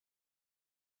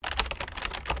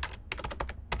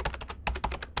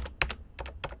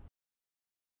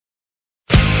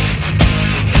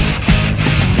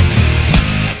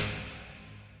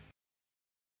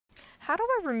how do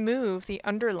I remove the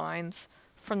underlines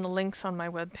from the links on my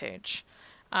web page?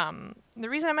 The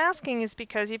reason I'm asking is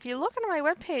because if you look at my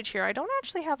web page here, I don't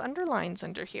actually have underlines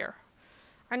under here.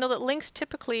 I know that links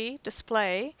typically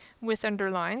display with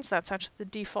underlines. That's actually the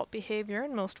default behavior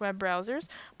in most web browsers.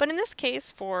 But in this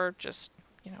case, for just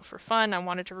for fun, I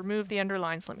wanted to remove the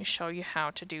underlines. Let me show you how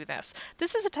to do this.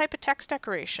 This is a type of text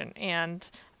decoration, and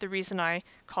the reason I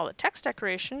call it text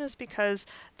decoration is because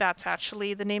that's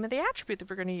actually the name of the attribute that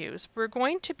we're going to use. We're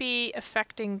going to be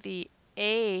affecting the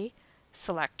A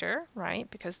selector, right?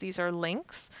 Because these are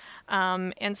links.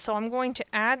 And so I'm going to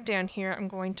add down here, I'm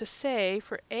going to say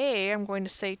for A, I'm going to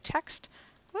say text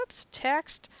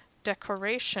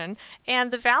decoration.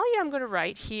 And the value I'm going to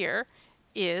write here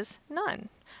is none.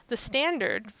 The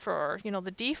standard for,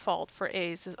 the default for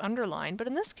A's is underline, but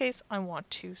in this case I want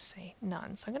to say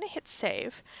none. So I'm going to hit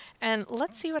save, and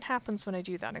let's see what happens when I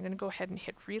do that. I'm going to go ahead and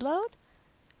hit reload,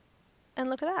 and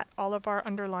look at that. All of our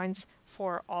underlines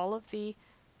for all of the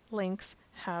links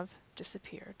have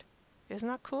disappeared. Isn't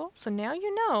that cool? So now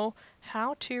you know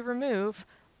how to remove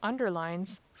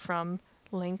underlines from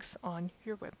links on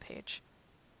your web page.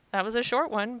 That was a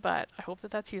short one, but I hope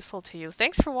that that's useful to you.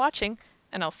 Thanks for watching,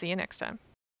 and I'll see you next time.